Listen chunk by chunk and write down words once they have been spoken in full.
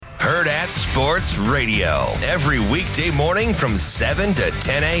Herd at Sports Radio, every weekday morning from 7 to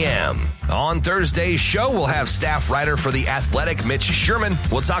 10 a.m. On Thursday's show, we'll have staff writer for The Athletic, Mitch Sherman.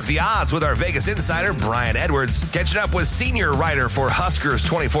 We'll talk the odds with our Vegas insider, Brian Edwards. Catching up with senior writer for Huskers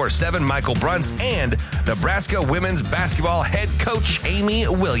 24/7, Michael Bruntz, and Nebraska women's basketball head coach, Amy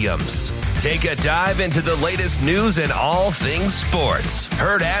Williams. Take a dive into the latest news and all things sports.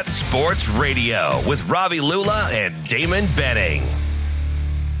 Herd at Sports Radio with Ravi Lula and Damon Benning.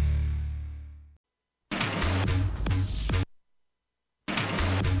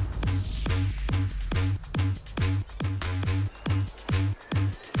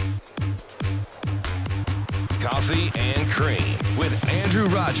 Coffee and Cream with Andrew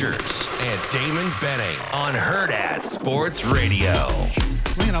Rogers and Damon Benning on Herd at Sports Radio.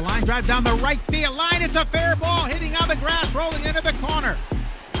 Swinging a line drive down the right field line. It's a fair ball hitting on the grass, rolling into the corner.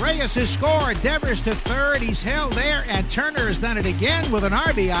 Reyes has scored. Devers to third. He's held there, and Turner has done it again with an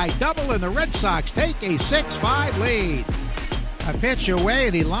RBI double, and the Red Sox take a 6-5 lead. A pitch away,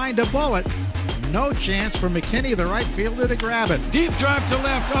 and he lined a bullet. No chance for McKinney, the right fielder, to grab it. Deep drive to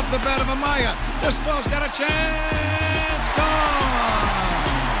left off the bat of Amaya. This ball's got a chance. Gone.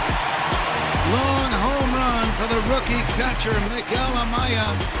 Long home run for the rookie catcher, Miguel Amaya.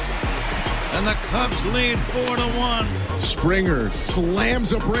 And the Cubs lead 4-1. Springer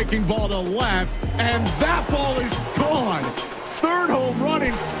slams a breaking ball to left, and that ball is gone. Third home run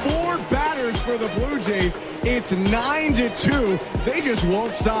in 4 batters for the Blue Jays. It's 9-2. They just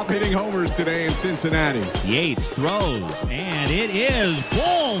won't stop hitting homers today in Cincinnati. Yates throws, and it is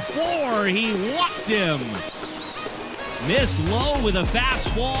ball 4. He walked him. Missed low with a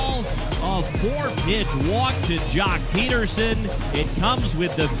fastball. A 4-pitch walk to Jock Peterson. It comes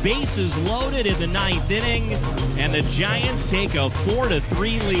with the bases loaded in the 9th inning, and the Giants take a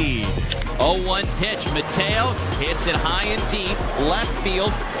 4-3 lead. 0-1 pitch. Mateo hits it high and deep. Left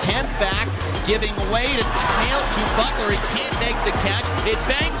field. Kemp back. Giving way to Butler. He can't make the catch. It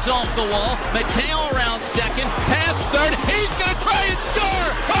bangs off the wall. Mateo around second. Past third. He's going to try and score.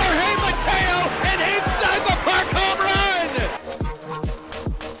 Jorge Mateo. And inside the park home run.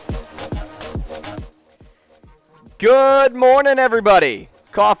 Good morning, everybody.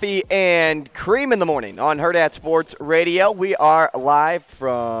 Coffee and Cream in the morning on Herd at Sports Radio. We are live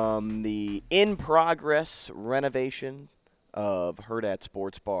from the in-progress renovation of Herd at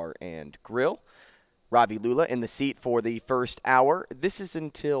Sports Bar and Grill. Ravi Lula in the seat for the first hour. This is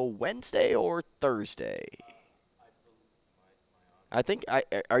until Wednesday or Thursday. I think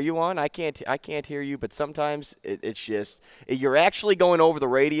are you on? I can't hear you, but sometimes it's just you're actually going over the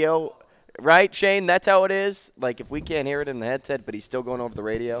radio. Right, Shane? That's how it is? Like, if we can't hear it in the headset, but he's still going over the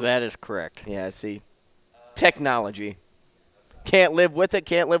radio? That is correct. Yeah, see. Technology. Can't live with it,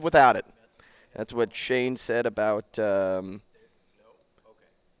 can't live without it. That's what Shane said about Yeah,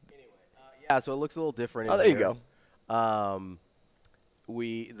 so it looks a little different in there here. you go.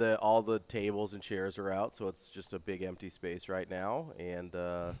 All the tables and chairs are out, so it's just a big empty space right now. And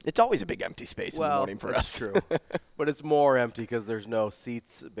it's always a big empty space in the morning for us. True. But it's more empty because there's no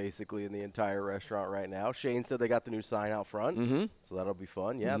seats basically in the entire restaurant right now. Shane said they got the new sign out front, so that'll be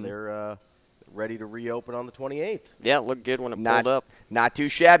fun. Yeah, they're ready to reopen on the 28th. Yeah, it looked good when it pulled up. Not too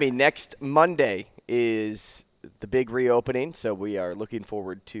shabby. Next Monday is the big reopening, so we are looking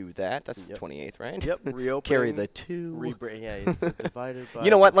forward to that. That's the 28th, right? Yep, reopening. Carry the 2. It's divided by. You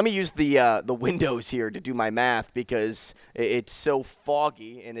know what? Let me use the windows here to do my math because it's so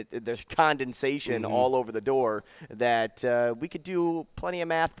foggy and there's condensation all over the door that we could do plenty of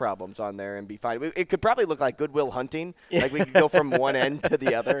math problems on there and be fine. It could probably look like Goodwill Hunting. Like we could go from one end to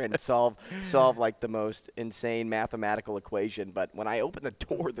the other and solve like the most insane mathematical equation. But when I opened the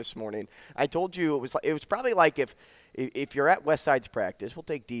door this morning, I told you it was probably like if you're at Westside's practice, we'll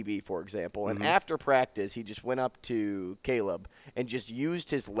take DB, for example, and after practice, he just went up to Caleb and just used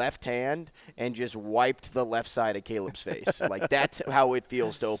his left hand and just wiped the left side of Caleb's face. Like, that's how it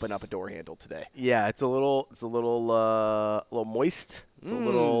feels to open up a door handle today. Yeah, it's a little moist. It's a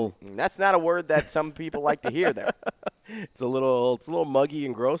little. That's not a word that some people like to hear there. It's a little muggy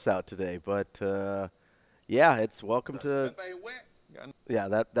and gross out today, but yeah, it's welcome to. Yeah,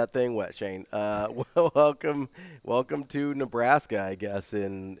 that thing wet, Shane. Welcome to Nebraska, I guess.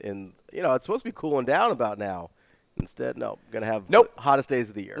 In it's supposed to be cooling down about now. Instead, no, gonna have hottest days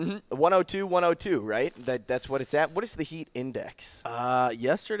of the year. 102, right? That's what it's at. What is the heat index?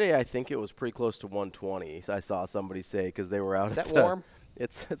 Yesterday, I think it was pretty close to 120. I saw somebody say because they were out. Is that warm?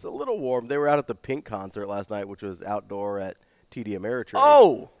 It's a little warm. They were out at the Pink concert last night, which was outdoor at TD Ameritrade.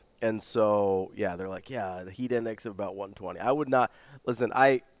 Oh. And so, yeah, they're like, yeah, the heat index of about 120. I would not – listen,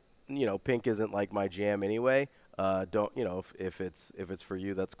 Pink isn't like my jam anyway. Don't if it's for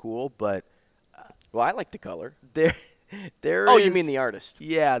you, that's cool. But well, I like the color. There. Oh, you mean the artist?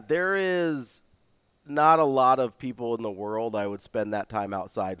 Yeah, there is not a lot of people in the world I would spend that time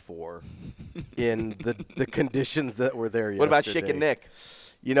outside for, in the conditions that were there yesterday. What about Schick and Nick?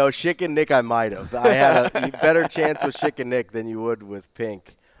 Schick and Nick, I might have. I had a better chance with Schick and Nick than you would with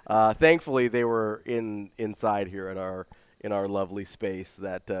Pink. Thankfully, they were inside here in our lovely space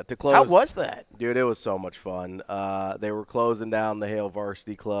to close. How was that? Dude, it was so much fun. They were closing down the Hale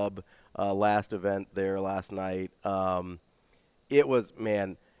Varsity Club last event there last night. It was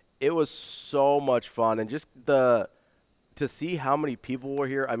so much fun. And just to see how many people were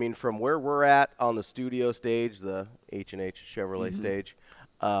here, I mean, from where we're at on the studio stage, the H&H Chevrolet stage,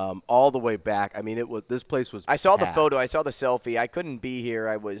 all the way back. I mean, this place was I saw the packed. photo. I saw the selfie. I couldn't be here.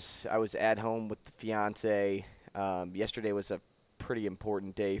 I was at home with the fiance. Yesterday was a pretty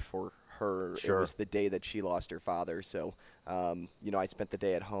important day for her. Sure. It was the day that she lost her father. So, I spent the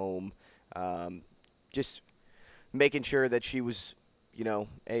day at home, just making sure that she was,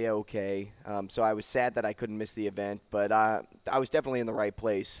 A-okay. So I was sad that I couldn't miss the event, but I was definitely in the right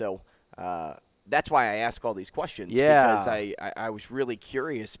place. So that's why I ask all these questions. Yeah. Because I was really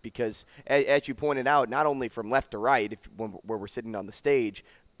curious because, as you pointed out, not only from left to right, where we're sitting on the stage,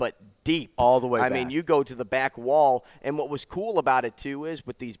 but deep. All the way back. I mean, you go to the back wall, and what was cool about it, too, is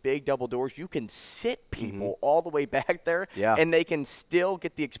with these big double doors, you can sit people all the way back there, and they can still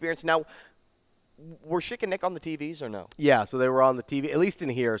get the experience. Now, were Schick and Nick on the TVs or no? Yeah, so they were on the TV, at least in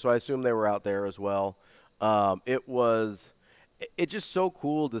here, so I assume they were out there as well. It's just so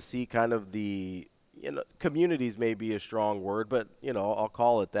cool to see kind of the, communities may be a strong word, but, I'll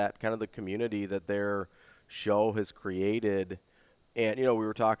call it that, kind of the community that their show has created. And, we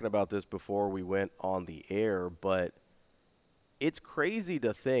were talking about this before we went on the air, but it's crazy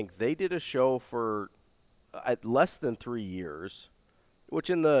to think they did a show for less than 3 years, which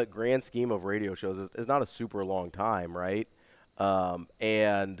in the grand scheme of radio shows is not a super long time, right?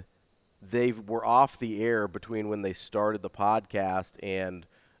 And they were off the air between when they started the podcast and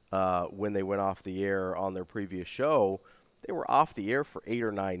when they went off the air on their previous show. They were off the air for 8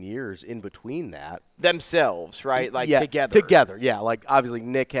 or 9 years in between that. Themselves, right? Like, yeah, together. Together, yeah. Like, obviously,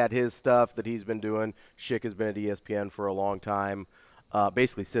 Nick had his stuff that he's been doing. Schick has been at ESPN for a long time,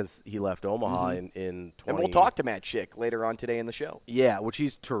 basically since he left Omaha in 20. And we'll talk to Matt Schick later on today in the show. Yeah, which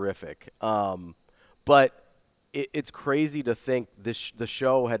he's terrific. But it's crazy to think the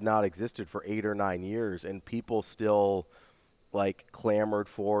show had not existed for 8 or 9 years, and people still clamored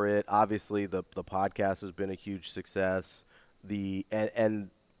for it. Obviously, the podcast has been a huge success.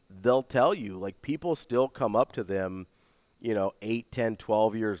 And they'll tell you, people still come up to them, 8, 10,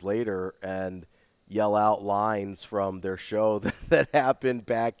 12 years later and yell out lines from their show that happened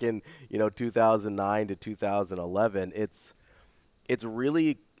back in, 2009 to 2011. It's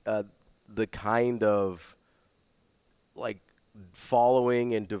really the kind of,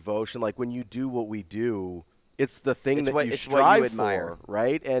 following and devotion. Like, when you do what we do, it's the thing that you strive for,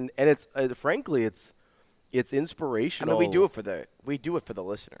 right? And it's frankly, it's inspirational. I mean, we do it for the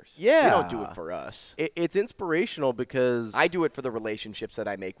listeners. Yeah. We don't do it for us. It's inspirational because I do it for the relationships that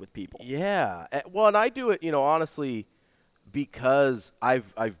I make with people. Yeah. Well, and I do it, honestly, because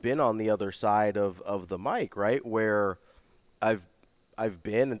I've been on the other side of the mic, right? Where I've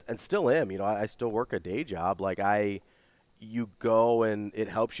been and still am. I still work a day job. You go and it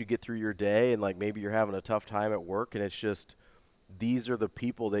helps you get through your day, and maybe you're having a tough time at work, and it's just these are the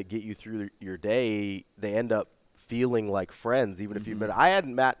people that get you through your day. They end up feeling like friends, even if you've been. I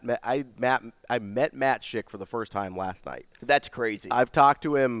met Matt Schick for the first time last night. That's crazy. I've talked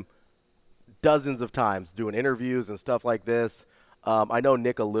to him dozens of times doing interviews and stuff like this. I know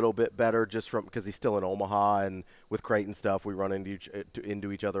Nick a little bit better just because he's still in Omaha, and with Creighton stuff, we run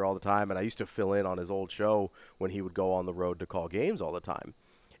into each other all the time. And I used to fill in on his old show when he would go on the road to call games all the time.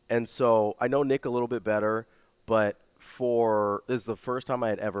 And so I know Nick a little bit better, but this is the first time I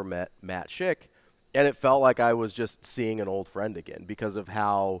had ever met Matt Schick, and it felt like I was just seeing an old friend again because of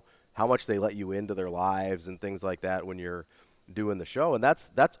how much they let you into their lives and things like that when you're doing the show. And that's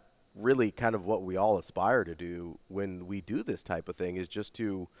really kind of what we all aspire to do when we do this type of thing, is just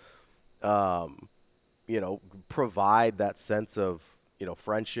to provide that sense of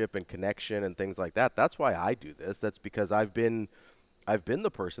friendship and connection and things like that. That's why I do this. That's because I've been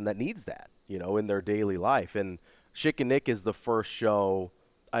the person that needs that in their daily life. And Schick and Nick is the first show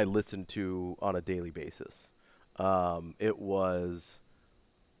I listened to on a daily basis. It was,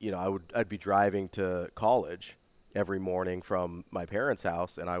 I'd be driving to college every morning from my parents'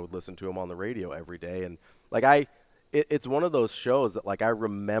 house, and I would listen to him on the radio every day. And it's one of those shows that I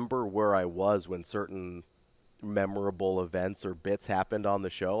remember where I was when certain memorable events or bits happened on the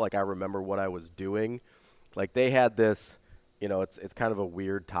show. Like, I remember what I was doing. Like, they had this, it's kind of a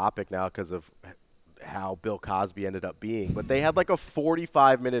weird topic now because of how Bill Cosby ended up being. But they had like a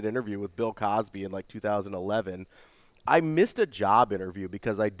 45-minute interview with Bill Cosby in like 2011. I missed a job interview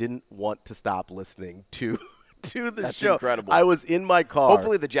because I didn't want to stop listening to the That's show. Incredible. I was in my car.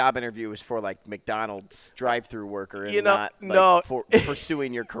 Hopefully the job interview was for like McDonald's drive-through worker and not for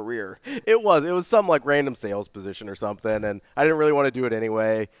pursuing your career. It was some like random sales position or something, and I didn't really want to do it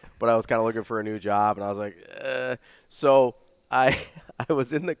anyway, but I was kind of looking for a new job, and I was like, So I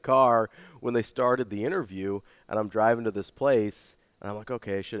was in the car when they started the interview, and I'm driving to this place, and I'm like,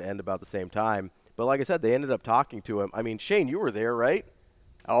 okay, it should end about the same time. But like I said, they ended up talking to him. I mean, Shane, you were there, right?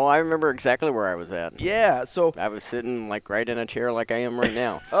 Oh, I remember exactly where I was at. Yeah, so I was sitting like right in a chair like I am right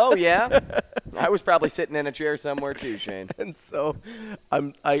now. Oh, yeah? I was probably sitting in a chair somewhere too, Shane. And so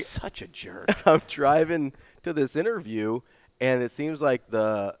such a jerk. I'm driving to this interview, and it seems like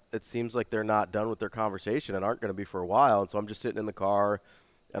they're not done with their conversation and aren't going to be for a while. And so I'm just sitting in the car,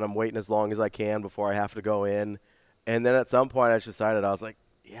 and I'm waiting as long as I can before I have to go in. And then at some point I just decided, I was like,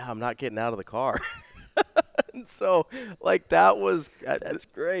 yeah, I'm not getting out of the car. And so, like, that's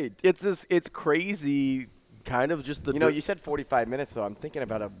great. It's crazy, kind of just the. You said 45 minutes though. I'm thinking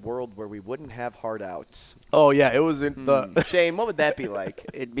about a world where we wouldn't have hard outs. Oh yeah, it was in the. Shane, what would that be like?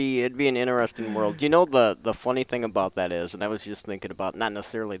 It'd be an interesting world. The funny thing about that is, and I was just thinking about not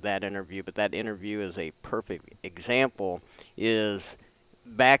necessarily that interview, but that interview is a perfect example. Is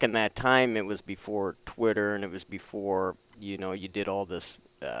back in that time, it was before Twitter, and it was before you did all this.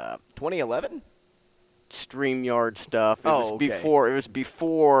 2011. StreamYard stuff. It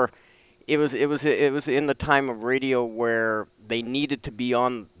was in the time of radio where they needed to be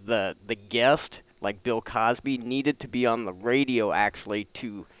on the guest, like Bill Cosby needed to be on the radio actually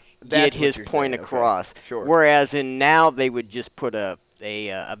to get his point across. Okay. Sure. Whereas now they would just put a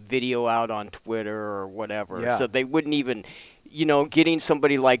video out on Twitter or whatever. Yeah. So they wouldn't even getting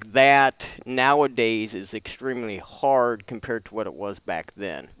somebody like that nowadays is extremely hard compared to what it was back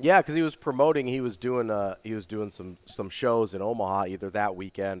then. Yeah, because he was promoting. He was doing some shows in Omaha either that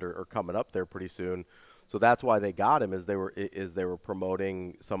weekend or coming up there pretty soon. So that's why they got him, is they were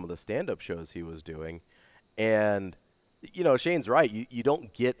promoting some of the stand-up shows he was doing. And Shane's right. You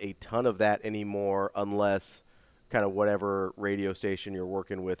don't get a ton of that anymore unless kind of whatever radio station you're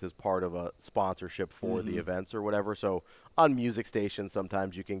working with is part of a sponsorship for the events or whatever. So on music stations,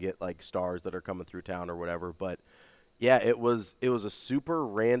 sometimes you can get like stars that are coming through town or whatever. But yeah, it was a super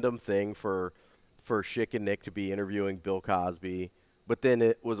random thing for Schick and Nick to be interviewing Bill Cosby. But then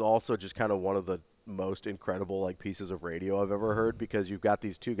it was also just kind of one of the most incredible like pieces of radio I've ever heard, because you've got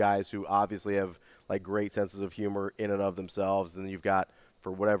these two guys who obviously have like great senses of humor in and of themselves. And then you've got,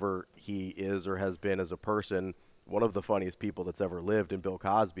 for whatever he is or has been as a person, one of the funniest people that's ever lived in Bill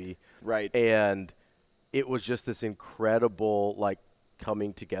Cosby. Right. And it was just this incredible, like,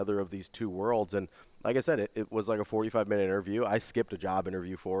 coming together of these two worlds. And like I said, it was like a 45-minute interview. I skipped a job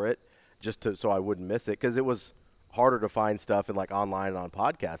interview for it so I wouldn't miss it, because it was harder to find stuff in like online and on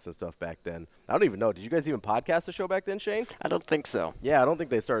podcasts and stuff back then. I don't even know. Did you guys even podcast the show back then, Shane? I don't think so. Yeah, I don't think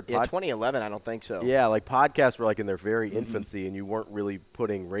they started. 2011, I don't think so. Yeah, like podcasts were like in their very infancy, and you weren't really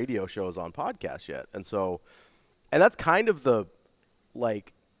putting radio shows on podcasts yet. And that's kind of the,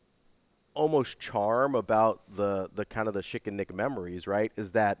 like, almost charm about the kind of the Schick and Nick memories, right?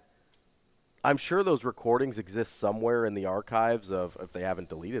 Is that I'm sure those recordings exist somewhere in the archives of, if they haven't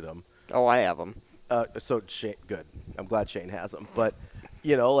deleted them. Oh, I have them. So Shane, good. I'm glad Shane has them. But,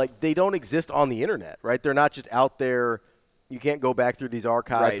 like, they don't exist on the internet, right? They're not just out there. You can't go back through these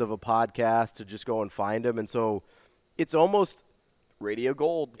archives of a podcast to just go and find them. And so it's almost radio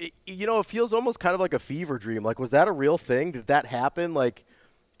gold. It feels almost kind of like a fever dream. Like, was that a real thing? Did that happen? Like,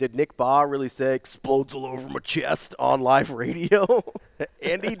 did Nick Baugh really say explodes all over my chest on live radio?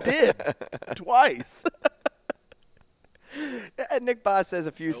 And he did. Twice. And Nick Baugh says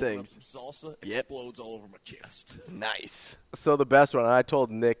a few things. Salsa explodes all over my chest. Nice. So the best one, and I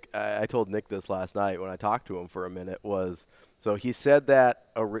told Nick this last night when I talked to him for a minute, was, so he said that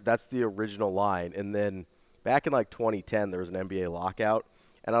that's the original line, and then back in like 2010, there was an NBA lockout,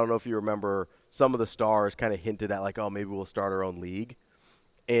 and I don't know if you remember, some of the stars kind of hinted at like, oh, maybe we'll start our own league.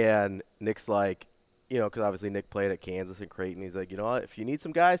 And Nick's like, because obviously Nick played at Kansas and Creighton. He's like, if you need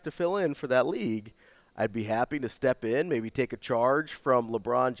some guys to fill in for that league, I'd be happy to step in, maybe take a charge from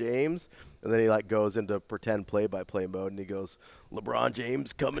LeBron James. And then he like goes into pretend play-by-play mode, and he goes, LeBron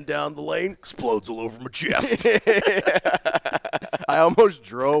James coming down the lane, explodes all over my chest. I almost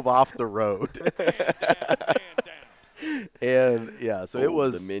drove off the road. And yeah, so it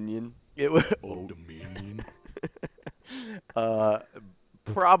was Dominion. It was Dominion.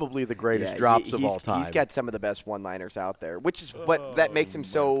 Probably the greatest drops of all time. He's got some of the best one-liners out there, which is what that makes him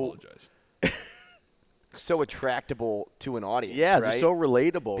so attractable to an audience. Yeah, right? they're so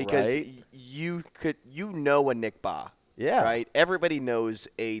relatable, because right? you know a Nick Bahe. Yeah. Right? Everybody knows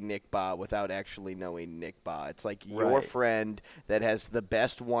a Nick Bahe without actually knowing Nick Bahe. It's like your friend that has the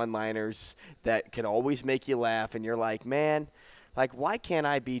best one-liners that can always make you laugh, and you're like, man, like, why can't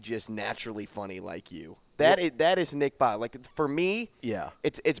I be just naturally funny like you? That is Nick Bahe. Like, for me,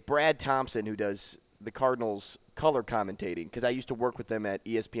 it's Brad Thompson who does the Cardinals color commentating, because I used to work with them at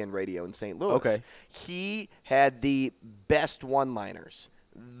ESPN Radio in St. Louis. Okay. He had the best one-liners.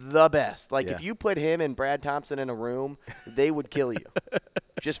 The best. Like, if you put him and Brad Thompson in a room, they would kill you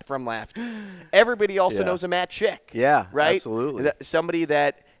just from laughter. Everybody also knows a Matt Schick. Yeah, right? absolutely. Somebody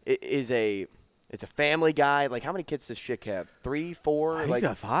that is a family guy. Like, how many kids does Schick have? 3, 4? He's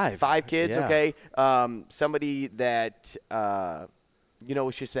got 5. 5 kids, yeah. okay. somebody that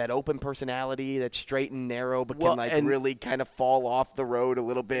it's just that open personality that's straight and narrow, but can really kind of fall off the road a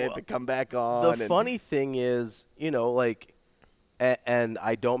little bit, but come back on. The funny thing is, and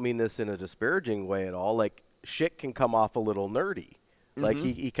I don't mean this in a disparaging way at all, like, Schick can come off a little nerdy. Mm-hmm. Like,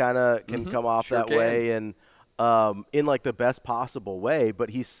 he kind of can come off that way, and in, like, the best possible way,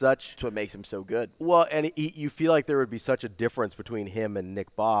 but he's such – that's what makes him so good. Well, and you feel like there would be such a difference between him and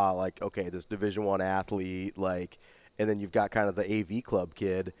Nick Bahe. Like, okay, this Division I athlete, like – and then you've got kind of the AV club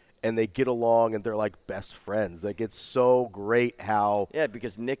kid, and they get along, and they're like best friends. Like, it's so great how – yeah,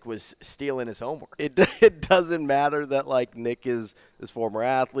 because Nick was stealing his homework. It doesn't matter that, like, Nick is this former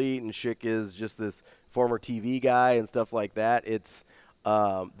athlete and Schick is just this former TV guy and stuff like that. It's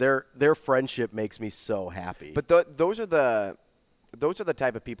their friendship makes me so happy. But those are the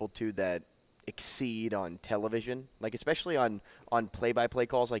type of people too that exceed on television, like especially on play-by-play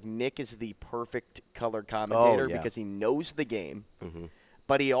calls. Like, Nick is the perfect color commentator because he knows the game,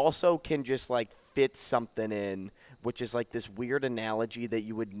 but he also can just like fit something in, which is like this weird analogy that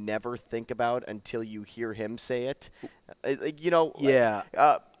you would never think about until you hear him say it.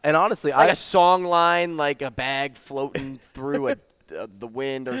 And honestly, like a song line, like a bag floating through the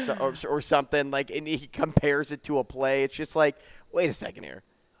wind or something, like, and he compares it to a play. It's just like, wait a second here.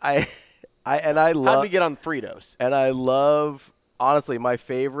 I love. How'd we get on Fritos? And I love, honestly, my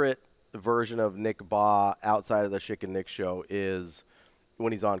favorite version of Nick Bahe outside of the Schick and Nick show is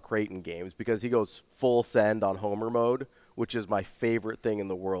when he's on Creighton games, because he goes full send on Homer mode, which is my favorite thing in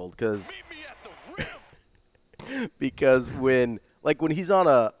the world. Because when he's on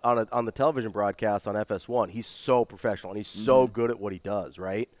the television broadcast on FS1, he's so professional and he's so good at what he does,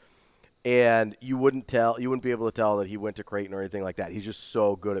 right? And you wouldn't be able to tell that he went to Creighton or anything like that. He's just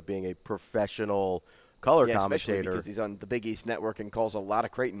so good at being a professional color commentator. Especially because he's on the Big East Network and calls a lot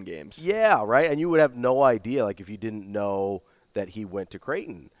of Creighton games. Yeah, right. And you would have no idea, like, if you didn't know that he went to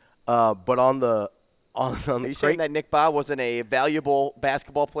Creighton. But on the Are you saying that Nick Bahe wasn't a valuable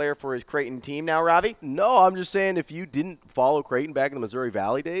basketball player for his Creighton team now, Robbie? No, I'm just saying if you didn't follow Creighton back in the Missouri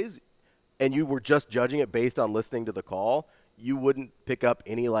Valley days and you were just judging it based on listening to the call, you wouldn't pick up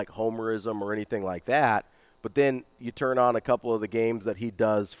any, like, homerism or anything like that. But then you turn on a couple of the games that he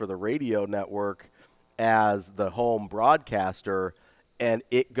does for the radio network as the home broadcaster, and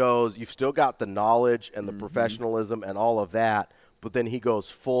it goes, you've still got the knowledge and the professionalism and all of that, but then he goes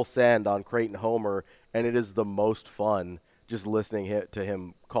full send on Creighton Homer, and it is the most fun just listening to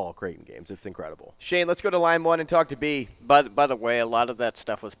him call Creighton games. It's incredible. Shane, let's go to line 1 and talk to B. By the way, a lot of that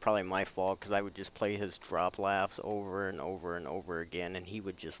stuff was probably my fault because I would just play his drop laughs over and over and over again, and he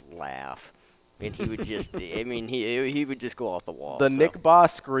would just laugh. And he would just, he would just go off the wall. The Nick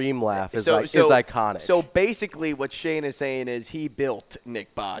Bahe scream laugh is iconic. So basically what Shane is saying is he built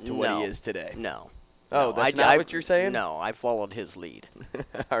Nick Bahe to what he is today. No. Oh, that's not what you're saying? No, I followed his lead.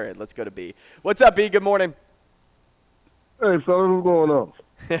 All right, let's go to B. What's up, B? Good morning. Hey, fellas, what's going on?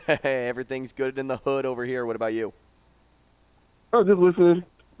 Hey, everything's good in the hood over here. What about you? I was just listening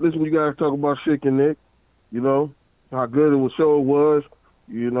to you guys talk about Schick and Nick, how good the show was,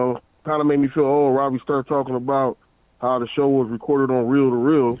 kind of made me feel old. Robbie started talking about how the show was recorded on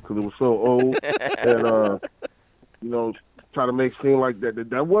reel-to-reels because it was so old. And, try to make it seem like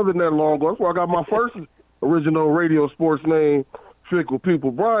that wasn't that long ago. That's where I got my first original radio sports name, Fickle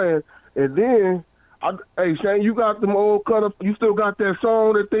People Brian. And then, hey, Shane, you got them old cut-up. You still got that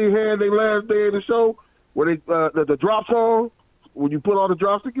song that they had their last day of the show where they the drop song? When you put all the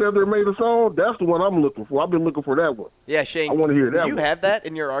drops together and made a song, that's the one I'm looking for. I've been looking for that one. Yeah, Shane. I want to hear that. Do you have that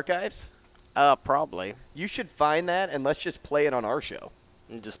in your archives? Probably. You should find that, and let's just play it on our show.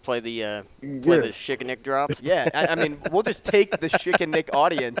 And just play the Schick and Nick drops? Yeah, I mean, we'll just take the Schick and Nick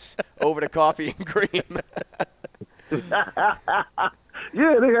audience over to Coffee and Cream.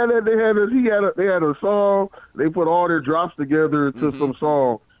 Yeah, they had that. They had a song. They put all their drops together into some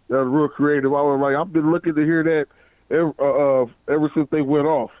song that was real creative. I was like, I've been looking to hear that ever since they went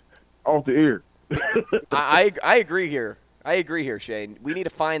off the air. I agree here. I agree here, Shane. We need to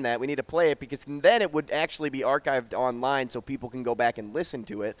find that. We need to play it because then it would actually be archived online so people can go back and listen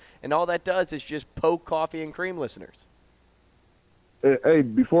to it. And all that does is just poke Coffee and Cream listeners. Hey,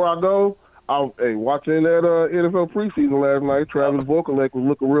 before I go, watching that NFL preseason last night, Travis Vokalek was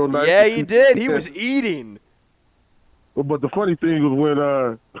looking real nice. Yeah, he did. He was eating. But the funny thing was when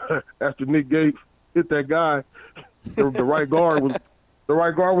after Nick Gates hit that guy, the right guard was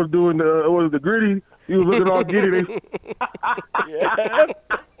doing the gritty. He was looking all giddy.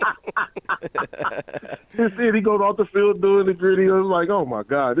 Instead, he goes off the field doing the gritty. I was like, oh my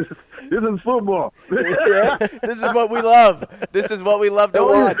God, this is football. This is what we love. This is what we love to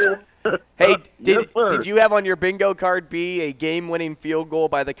watch. Hey, did you have on your bingo card B a game-winning field goal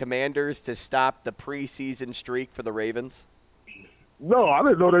by the Commanders to stop the preseason streak for the Ravens? No, I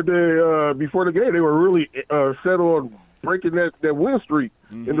didn't know that they before the game they were really set on breaking that win streak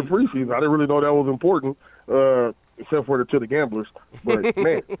in the preseason. I didn't really know that was important, except for to the gamblers. But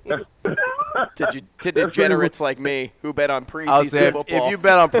man, to degenerates like me who bet on preseason football. If you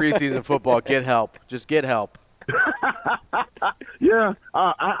bet on preseason football, get help. Just get help. Yeah,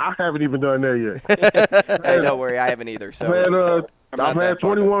 I haven't even done that yet. Hey, don't worry, I haven't either. So I've had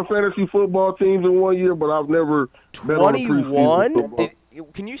 21 fantasy football teams in 1 year, but I've never bet on a preseason football.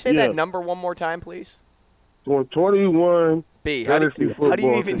 Can you say that number one more time, please? 21 B. How do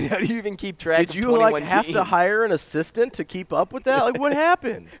you even keep track? Did you have to hire an assistant to keep up with that? Like, what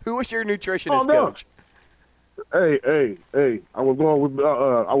happened? Who was your nutritionist coach? Hey! I was going with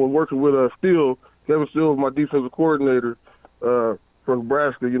I was working with Steele. Kevin Steele was my defensive coordinator from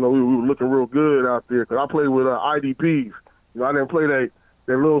Nebraska. You know, we were looking real good out there because I played with IDPs. You know, I didn't play that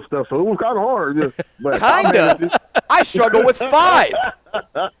little stuff, so it was kind of hard. Kinda. I struggle with 5.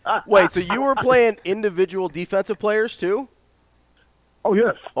 Wait, so you were playing individual defensive players too? Oh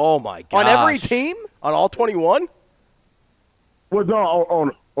yes. Oh my God. On every team? On all 21? Well, no,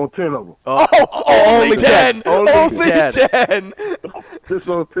 on 10 of them. Only 10. Only 10. Just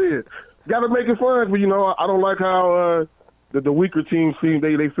on 10. Got to make it fun, but I don't like how the weaker teams seem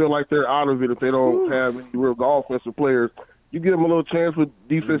they feel like they're out of it if they don't have any real offensive players. You give them a little chance with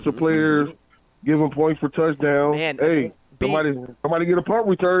defensive players, give them points for touchdowns. Man, hey, somebody get a punt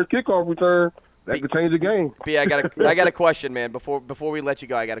return, kickoff return. That could change the game. B, I got a question, man. Before we let you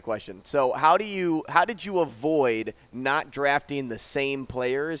go, I got a question. So how did you avoid not drafting the same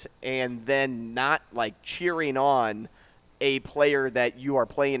players and then not cheering on a player that you are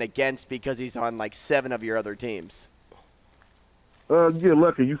playing against because he's on 7 of your other teams? You get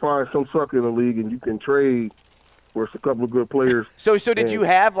lucky. You find some sucker in the league and you can trade for a couple of good players. So did you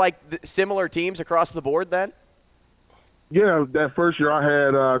have similar teams across the board then? Yeah, that first year I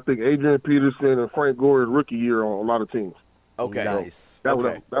had I think Adrian Peterson and Frank Gore rookie year on a lot of teams. Okay, nice. That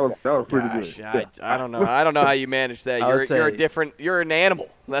was pretty good. I don't know. I don't know how you manage that. You're an animal.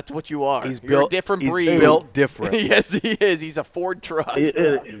 That's what you are. You're a different breed. He's built different. Yes, he is. He's a Ford truck.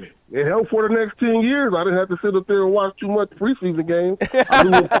 It helped for the next 10 years. I didn't have to sit up there and watch too much preseason games. I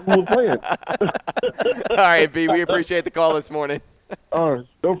knew what we were playing. All right, B, we appreciate the call this morning. All right,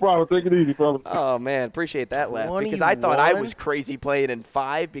 no problem. Take it easy, brother. Oh, man, appreciate that laugh. 21? Because I thought I was crazy playing in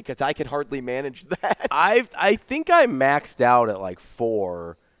 5 because I could hardly manage that. I think I maxed out at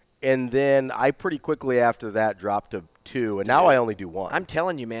 4, and then I pretty quickly after that dropped to 2, and now I only do 1. I'm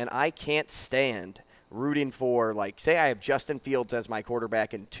telling you, man, I can't stand rooting for, say I have Justin Fields as my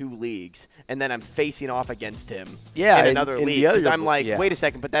quarterback in 2 leagues, and then I'm facing off against him in another league. Because I'm wait a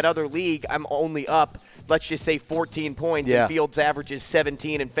second, but that other league, I'm only up, let's just say 14 points, and Fields averages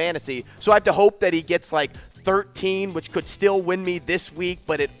 17 in fantasy. So I have to hope that he gets 13, which could still win me this week,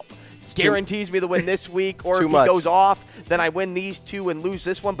 but it guarantees me the win this week. Or if he goes off, then I win these 2 and lose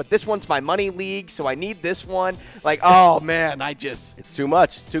this one. But this one's my money league, so I need this one. Oh, man, it's too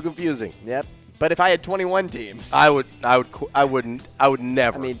much. It's too confusing. Yep. But if I had 21 teams, I would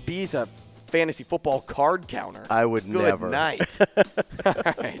never. I mean, B's a fantasy football card counter. I would never. Good night. All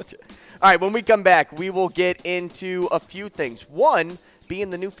right. When we come back, we will get into a few thing. One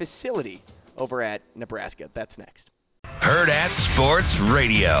being the new facility over at Nebraska. That's next. Heard at Sports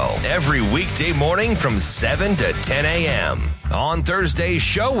Radio every weekday morning from 7 to 10 a.m. On Thursday's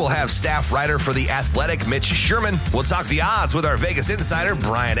show, we'll have staff writer for The Athletic, Mitch Sherman. We'll talk the odds with our Vegas insider,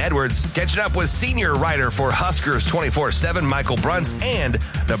 Brian Edwards. Catching up with senior writer for Huskers 24/7, Michael Bruntz, and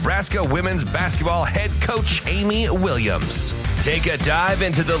Nebraska women's basketball head coach, Amy Williams. Take a dive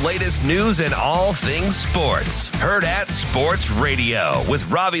into the latest news and all things sports. Heard at Sports Radio with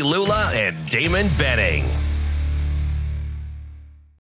Ravi Lula and Damon Benning.